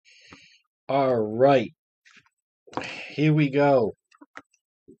All right, here we go.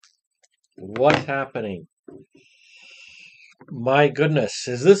 What's happening? My goodness,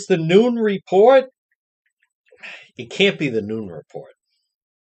 is this the noon report? It can't be the noon report.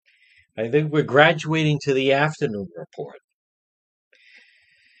 I think we're graduating to the afternoon report.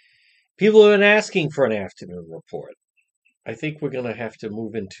 People have been asking for an afternoon report. I think we're going to have to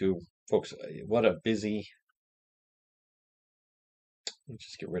move into, folks, what a busy. Let's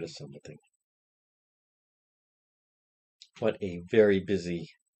just get rid of something. What a very busy.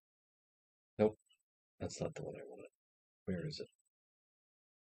 Nope, that's not the one I wanted. Where is it?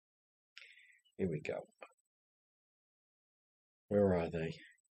 Here we go. Where are they?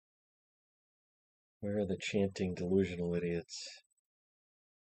 Where are the chanting delusional idiots?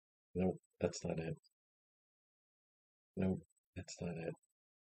 Nope, that's not it. Nope, that's not it.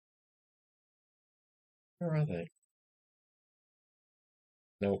 Where are they?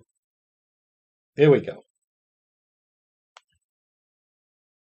 Nope. There we go.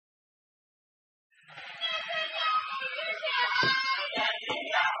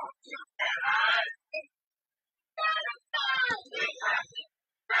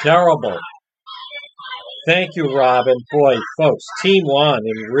 Terrible. Thank you, Robin. Boy, folks, Team won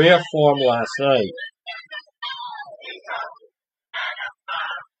in rare form last night.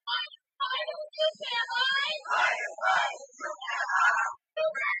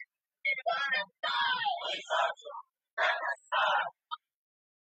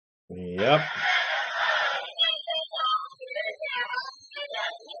 Yep.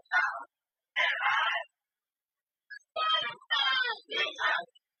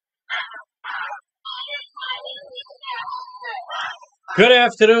 Good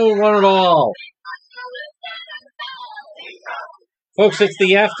afternoon, one and all. Folks, it's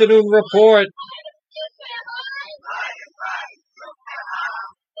the afternoon report.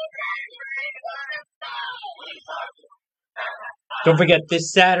 Don't forget this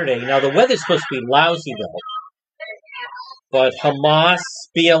Saturday. Now, the weather's supposed to be lousy, though. But Hamas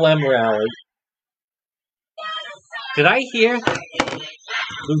BLM rally. Did I hear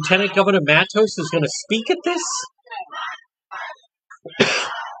Lieutenant Governor Matos is going to speak at this?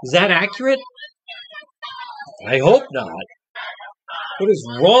 Is that accurate? I hope not. What is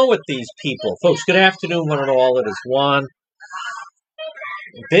wrong with these people? Folks, good afternoon, one and all. It is Juan.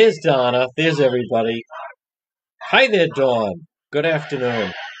 There's Donna. There's everybody. Hi there, Dawn. Good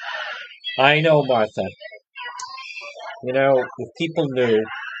afternoon. I know, Martha. You know, if people knew.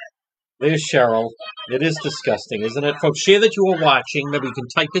 There's Cheryl. It is disgusting, isn't it? Folks, share that you were watching. Maybe you can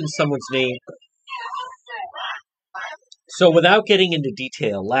type in someone's name. So without getting into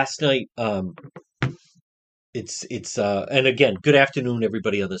detail, last night, and again, good afternoon,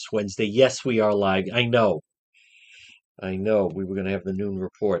 everybody, on this Wednesday. Yes, we are live. I know we were going to have the noon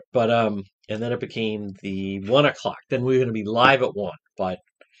report, but and then it became the 1 o'clock. Then we were going to be live at 1, but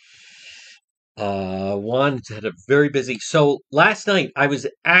Juan had a very busy. So last night I was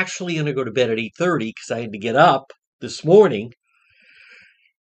actually going to go to bed at 8:30 because I had to get up this morning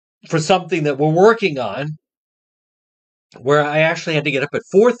for something that we're working on, where I actually had to get up at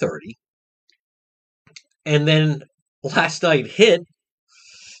 4:30. And then last night hit,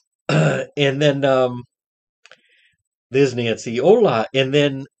 and then there's Nancy. Hola. And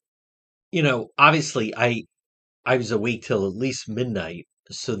then, obviously I was awake till at least midnight.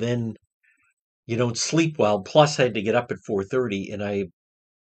 So then you don't sleep well. Plus I had to get up at 4:30, and I've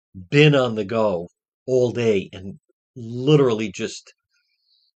been on the go all day and literally just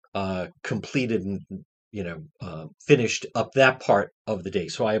completed and finished up that part of the day.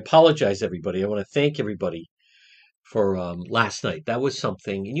 So I apologize, everybody. I want to thank everybody for last night. That was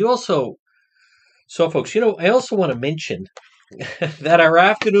something. And you also saw, folks, I also want to mention that our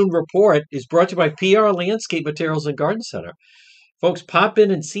afternoon report is brought to you by PR Landscape Materials and Garden Center. Folks, pop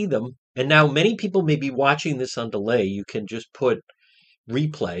in and see them. And now many people may be watching this on delay. You can just put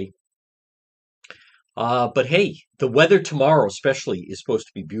replay. But hey, the weather tomorrow especially is supposed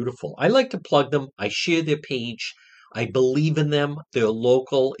to be beautiful. I like to plug them. I share their page. I believe in them. They're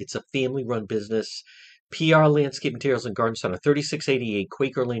local. It's a family-run business. PR Landscape Materials and Garden Center, 3688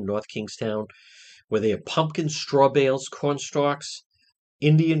 Quaker Lane, North Kingstown, where they have pumpkins, straw bales, corn stalks,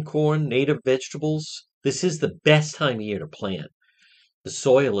 Indian corn, native vegetables. This is the best time of year to plant. The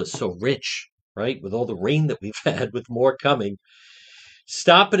soil is so rich, right? With all the rain that we've had, with more coming.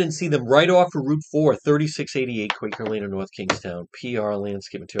 Stop it and see them right off of Route 4, 3688 Quaker Lane in North Kingstown, PR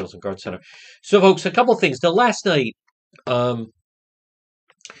Landscape Materials and Garden Center. So, folks, a couple things. Now, last night,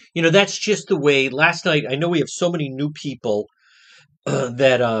 that's just the way. Last night, I know we have so many new people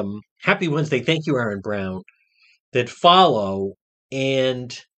that, happy Wednesday. Thank you, Aaron Brown, that follow.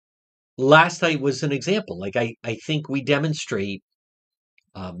 And last night was an example. Like I think we demonstrate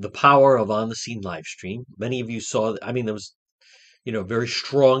the power of on the scene live stream. Many of you saw. I mean, there was a very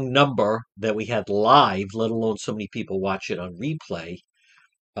strong number that we had live, let alone so many people watch it on replay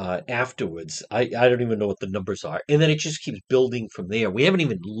afterwards. I don't even know what the numbers are, and then it just keeps building from there. We haven't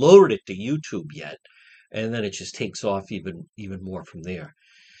even loaded it to YouTube yet, and then it just takes off even more from there.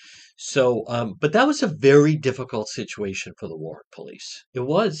 So, but that was a very difficult situation for the Warwick Police. It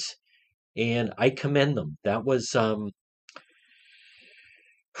was, and I commend them. That was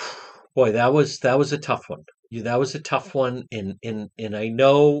boy, that was a tough one. Yeah, that was a tough one, and I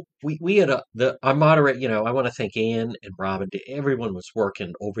know we had our moderator. I want to thank Ann and Robin. Everyone was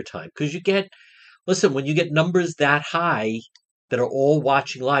working overtime because listen, when you get numbers that high that are all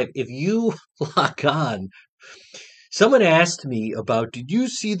watching live, if you log on, someone asked me about, did you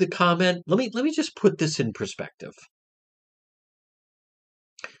see the comment? Let me just put this in perspective.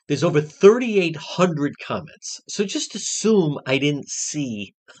 There's over 3,800 comments, so just assume I didn't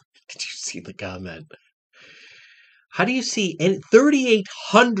see. Did you see the comment? How do you see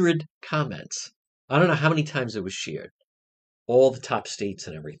 3,800 comments? I don't know how many times it was shared, all the top states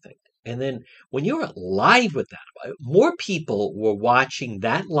and everything. And then when you're live with that, more people were watching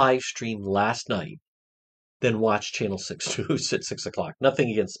that live stream last night than watched Channel 6 News at 6 o'clock. Nothing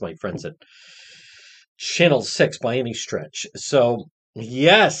against my friends at Channel 6 by any stretch. So,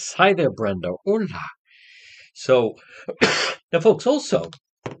 yes. Hi there, Brenda. Hola. So, now, folks, I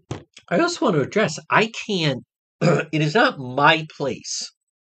also want to address, I can't, it is not my place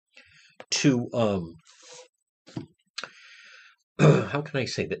to, how can I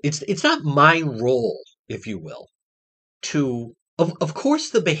say that? It's not my role, if you will, of course,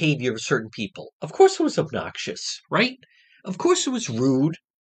 the behavior of certain people, of course it was obnoxious, right? Of course it was rude.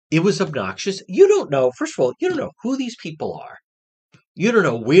 It was obnoxious. You don't know, first of all, you don't know who these people are. You don't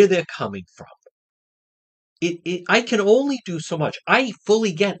know where they're coming from. I can only do so much. I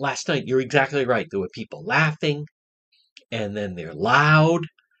fully get last night, you're exactly right. There were people laughing, and then they're loud.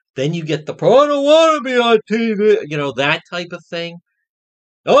 Then you get I don't want to be on TV, that type of thing.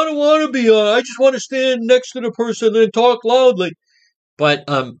 I don't want to be on. I just want to stand next to the person and talk loudly. But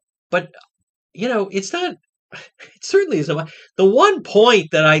but it's not. It certainly isn't. The one point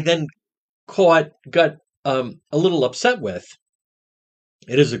that I then got a little upset with.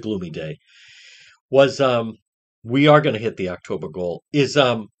 It is a gloomy day. Was we are going to hit the October goal. Is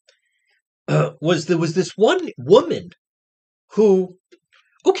there was this one woman who,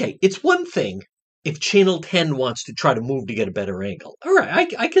 okay, it's one thing if Channel 10 wants to try to move to get a better angle. All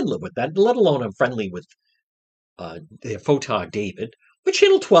right, I can live with that, let alone I'm friendly with their photog David. But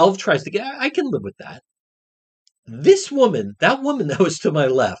Channel 12 tries to I can live with that. That woman that was to my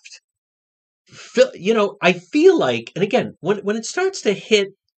left, I feel like, and again, when it starts to hit,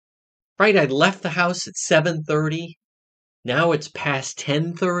 right, I left the house at 7:30. Now it's past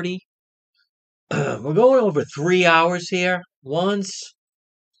 10:30. We're going over 3 hours here. Once,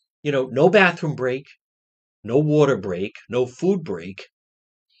 no bathroom break, no water break, no food break.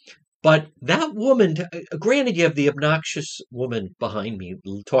 But that woman, granted, you have the obnoxious woman behind me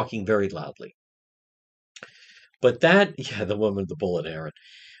talking very loudly. But the woman with the bullet, Aaron.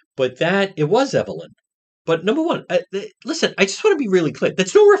 But it was Evelyn. But number one, listen, I just want to be really clear.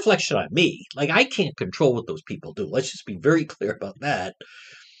 That's no reflection on me. Like, I can't control what those people do. Let's just be very clear about that.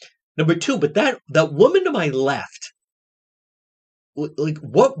 Number two, but that woman to my left, like,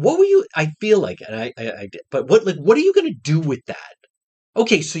 what were you? I feel like, and I did, but what are you going to do with that?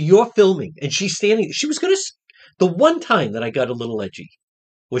 Okay, so you're filming, and she's standing. She was going to. The one time that I got a little edgy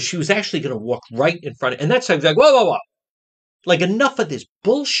was she was actually going to walk right in front of, and that's how I was like, whoa, whoa, whoa, like, enough of this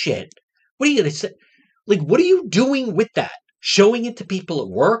bullshit. What are you going to say? Like, what are you doing with that? Showing it to people at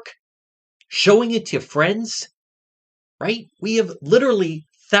work? Showing it to your friends? Right? We have literally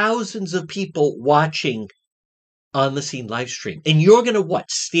thousands of people watching on the scene live stream. And you're going to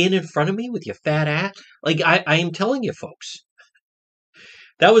what? Stand in front of me with your fat ass? Like, I am telling you, folks.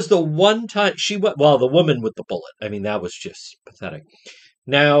 That was the one time she went, well, the woman with the bullet. I mean, that was just pathetic.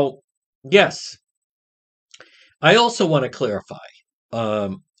 Now, yes, I also want to clarify.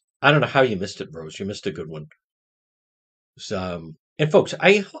 I don't know how you missed it, Rose. You missed a good one. So, and folks,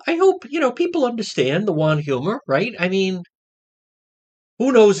 I hope people understand the Juan humor, right? I mean,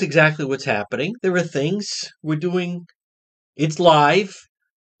 who knows exactly what's happening? There are things we're doing. It's live,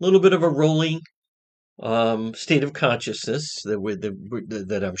 a little bit of a rolling state of consciousness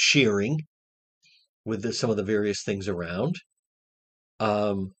that I'm sharing with some of the various things around.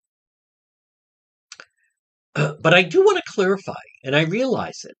 But I do want to clarify, and I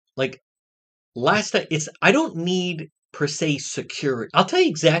realize it. Like last night, I don't need per se security. I'll tell you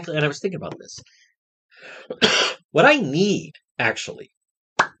exactly, and I was thinking about this. What I need, actually,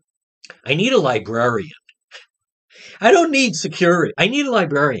 I need a librarian. I don't need security. I need a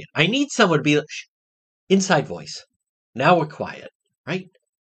librarian. I need someone to be like, inside voice. Now we're quiet, right?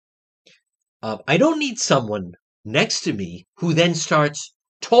 I don't need someone next to me who then starts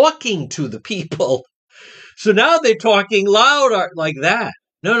talking to the people. So now they're talking louder like that.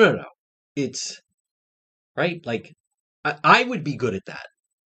 No. It's right. Like I would be good at that.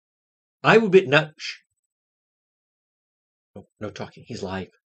 I would be not. Shh. No talking. He's live.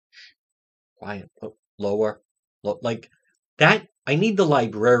 Quiet. Lower. Like that. I need the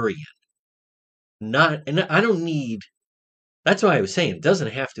librarian. Not, and I don't need. That's why I was saying it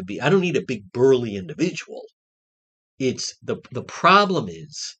doesn't have to be. I don't need a big burly individual. It's the problem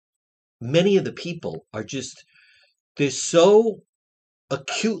is many of the people are just they're so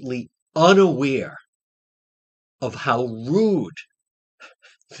acutely unaware of how rude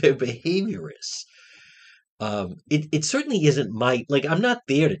their behavior is. It certainly isn't my like I'm not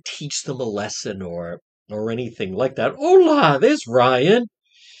there to teach them a lesson or anything like that. Hola, there's Ryan.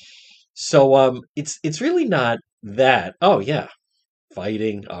 So it's really not that. Oh yeah,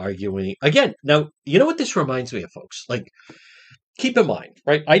 fighting, arguing. Again, now you know what this reminds me of, folks. Like keep in mind,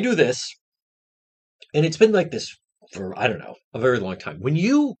 right? I do this and it's been like this for I don't know, a very long time.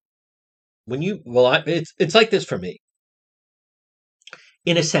 It's like this for me.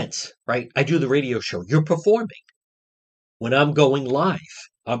 In a sense, right? I do the radio show. You're performing. When I'm going live,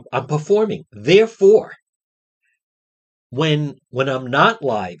 I'm performing. Therefore, when I'm not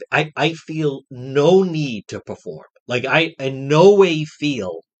live, I feel no need to perform. Like I in no way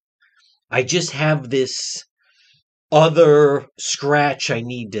feel I just have this other scratch I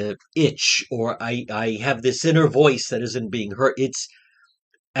need to itch, or I have this inner voice that isn't being heard. It's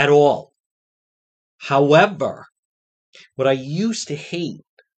at all. However, what I used to hate,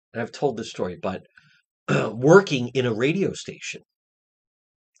 and I've told this story, but working in a radio station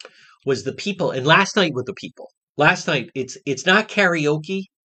was the people, and last night with the people. Last night, it's not karaoke,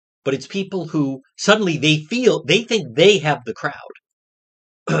 but it's people who suddenly they think they have the crowd.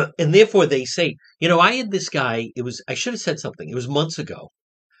 And therefore they say, I had this guy, I should have said something. It was months ago.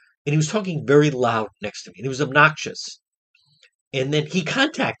 And he was talking very loud next to me. And he was obnoxious. And then he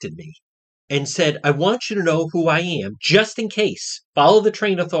contacted me and said, I want you to know who I am, just in case. Follow the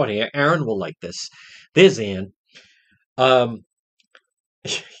train of thought here. Aaron will like this. There's Ann.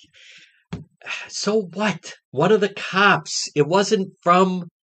 So what? One of the cops, it wasn't from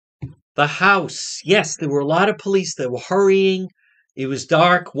the house. Yes, there were a lot of police that were hurrying. It was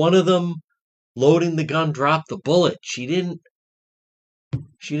dark. One of them, loading the gun, dropped the bullet. She didn't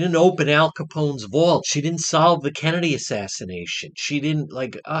open Al Capone's vault. She didn't solve the Kennedy assassination. She didn't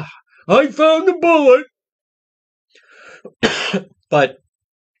I found the bullet. But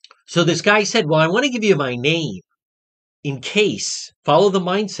so this guy said, well, I want to give you my name in case, follow the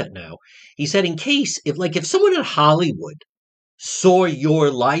mindset now. He said, in case, if someone in Hollywood saw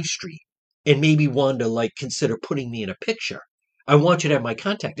your live stream and maybe wanted to consider putting me in a picture, I want you to have my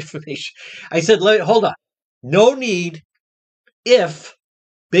contact information. I said, hold on. No need.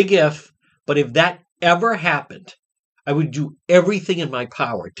 Big if, but if that ever happened, I would do everything in my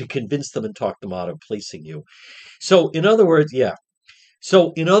power to convince them and talk them out of placing you. So in other words,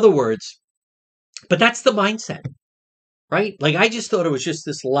 but that's the mindset, right? Like I just thought it was just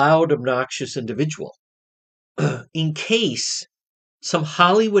this loud, obnoxious individual. In case some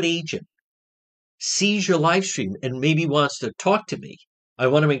Hollywood agent sees your live stream and maybe wants to talk to me, I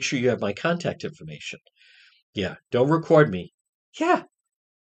want to make sure you have my contact information. Yeah, don't record me. Yeah.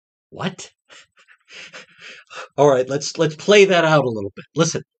 What? All right, let's play that out a little bit.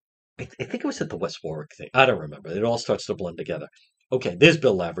 Listen, I think it was at the West Warwick thing. I don't remember. It all starts to blend together. Okay, there's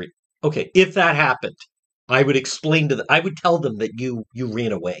Bill Lavery. Okay, if that happened, I would explain I would tell them that you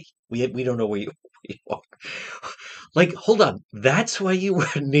ran away. We don't know where you are. Like, hold on, that's why you were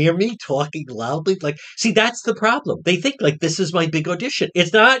near me talking loudly? See, that's the problem. They think this is my big audition.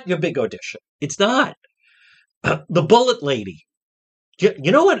 It's not your big audition. It's not. The bullet lady.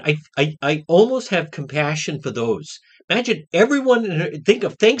 You know what? I almost have compassion for those. Imagine everyone, think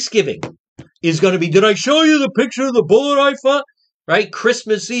of Thanksgiving is going to be, did I show you the picture of the bullet I found? Right?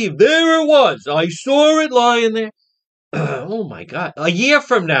 Christmas Eve. There it was. I saw it lying there. Oh my God. A year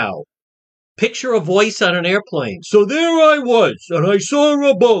from now, picture a voice on an airplane. So there I was, and I saw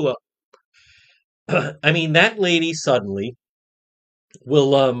a bullet. I mean, that lady suddenly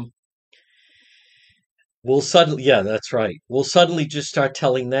will suddenly, yeah, that's right. We'll suddenly just start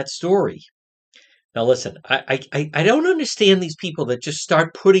telling that story. Now, listen, I don't understand these people that just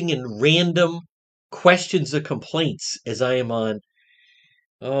start putting in random questions or complaints as I am on.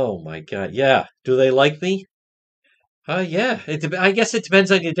 Oh my God. Yeah. Do they like me? Yeah. I guess it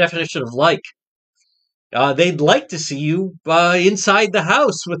depends on your definition of like. They'd like to see you inside the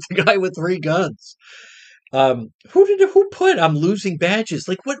house with the guy with three guns. Who put I'm losing badges?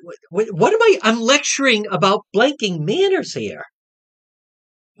 Like what am I? I'm lecturing about blanking manners here.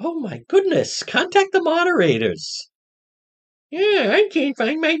 Oh my goodness! Contact the moderators. Yeah, I can't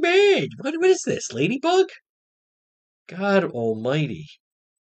find my badge. What is this, Ladybug? God Almighty!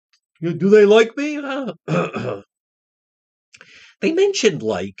 Do they like me? They mentioned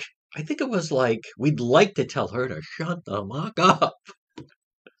like. I think it was like we'd like to tell her to shut the fuck up.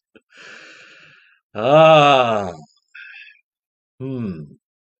 Ah, hmm.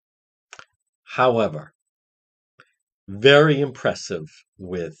 However, very impressive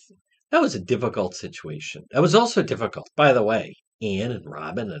with. That was a difficult situation. That was also difficult, by the way. Anne and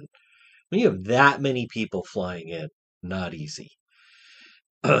Robin, and when you have that many people flying in, not easy.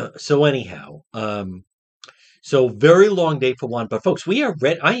 So anyhow, so very long day for one, but folks, we are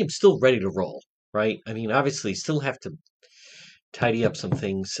ready. I am still ready to roll, right? I mean, obviously, still have to tidy up some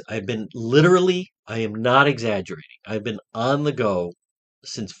things. I've been literally, I am not exaggerating. I've been on the go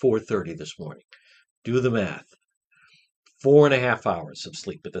since 4:30 this morning. Do the math. 4.5 hours of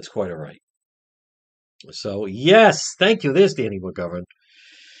sleep, but that's quite all right. So yes, thank you. There's Danny McGovern.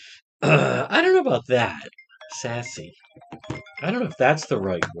 I don't know about that. Sassy. I don't know if that's the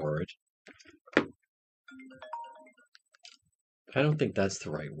right word. I don't think that's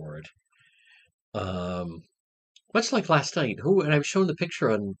the right word. Um, Much like last night, and I was showing the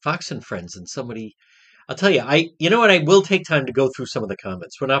picture on Fox and Friends, and somebody, I'll tell you, you know what, I will take time to go through some of the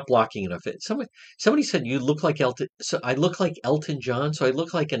comments. We're not blocking enough. Somebody said you look like Elton, so I look like Elton John, so I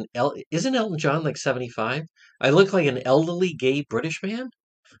look like isn't Elton John like 75? I look like an elderly gay British man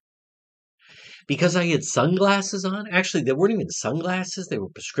because I had sunglasses on. Actually, they weren't even sunglasses; they were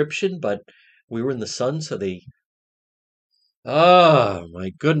prescription, but we were in the sun, so they. Oh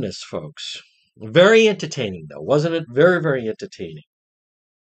my goodness, folks. Very entertaining, though, wasn't it? Very, very entertaining.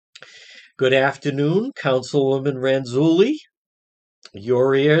 Good afternoon, Councilwoman Ranzulli.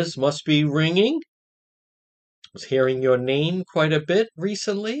 Your ears must be ringing. I was hearing your name quite a bit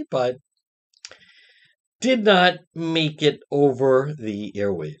recently, but did not make it over the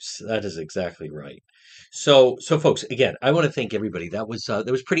airwaves. That is exactly right. So, folks, again, I want to thank everybody. That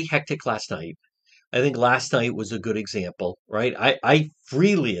was pretty hectic last night. I think last night was a good example, right? I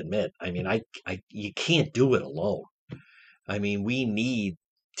freely admit, I mean, you can't do it alone. I mean, we need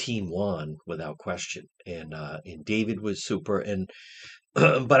Team One without question, and David was super. And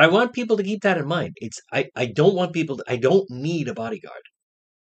but I want people to keep that in mind. I don't want people. I don't need a bodyguard.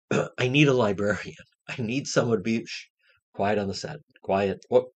 I need a librarian. I need someone to be quiet on the set. Quiet.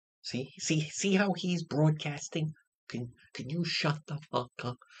 What? See how he's broadcasting. Can you shut the fuck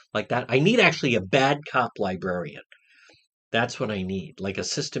up like that? I need actually a bad cop librarian. That's what I need, like a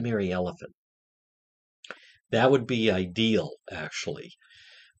Sister Mary Elephant. That would be ideal, actually.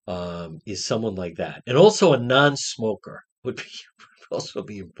 Is someone like that, and also a non-smoker would be would also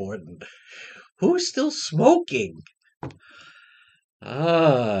be important. Who's still smoking?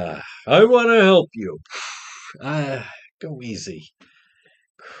 I want to help you. Go easy.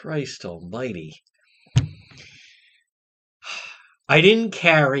 Christ Almighty! I didn't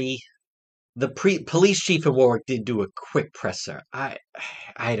carry the police chief in Warwick did do a quick presser. I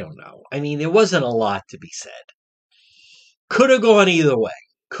don't know. I mean, there wasn't a lot to be said. Could have gone either way.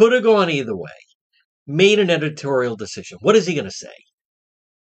 Could have gone either way. Made an editorial decision. What is he going to say?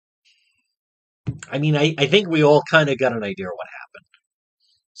 I mean, I think we all kind of got an idea of what happened.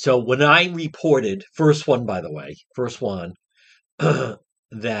 So when I reported, first one, by the way, first one,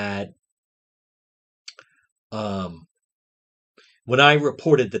 that when I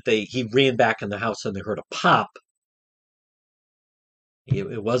reported that he ran back in the house and they heard a pop,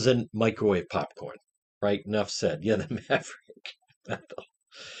 it wasn't microwave popcorn, right? Enough said. Yeah, the Maverick.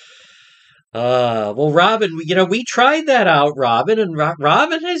 Well, Robin, we tried that out, Robin, and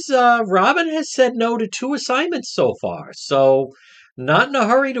Robin has said no to 2 assignments so far. So, not in a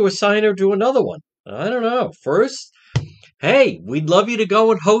hurry to assign her to another one. I don't know. First, hey, we'd love you to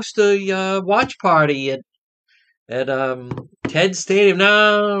go and host a watch party at Ted Stadium.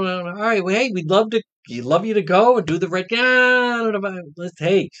 No, all right. Well, hey, we'd love you to go and do the red. Yeah,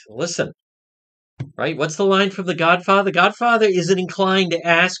 hey, listen. Right? What's the line from The Godfather? The Godfather isn't inclined to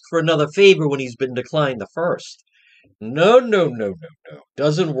ask for another favor when he's been declined the first. No, no, no, no, no.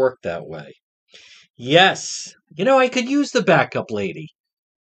 Doesn't work that way. Yes. I could use the backup lady.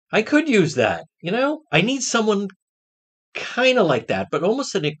 I could use that. I need someone. kind of like that, but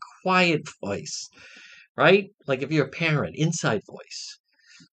almost in a quiet voice, right? Like if you're a parent, inside voice.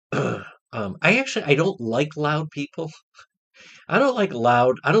 I don't like loud people. I don't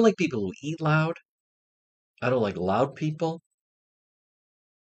like people who eat loud. I don't like loud people.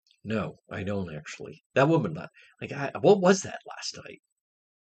 No, I don't actually. That woman, what was that last night?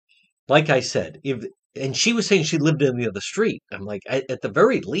 Like I said, if and she was saying she lived in the other street. I'm like, at the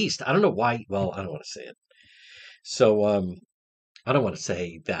very least, I don't know why. Well, I don't want to say it. So, I don't want to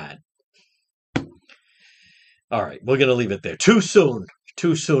say that. All right, we're gonna leave it there. Too soon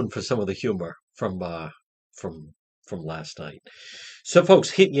for some of the humor from from last night. So,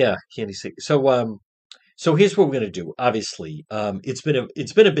 folks, yeah, Candy. So here's what we're gonna do. Obviously, it's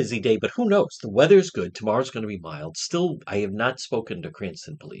been a busy day, but who knows? The weather's good. Tomorrow's gonna be mild. Still, I have not spoken to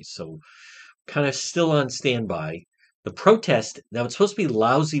Cranston Police, so kind of still on standby. The protest now it's supposed to be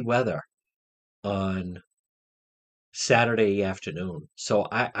lousy weather on Saturday afternoon. So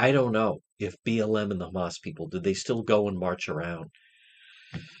I don't know if BLM and the Hamas people did they still go and march around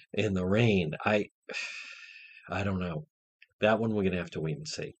in the rain. I don't know. That one we're gonna have to wait and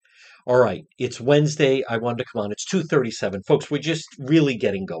see. All right, it's Wednesday. I wanted to come on. It's 2:37. Folks, we're just really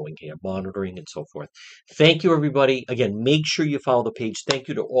getting going here, monitoring and so forth. Thank you, everybody. Again, make sure you follow the page. Thank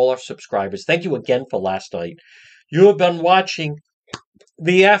you to all our subscribers. Thank you again for last night. You have been watching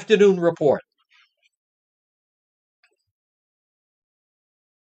the Afternoon Report.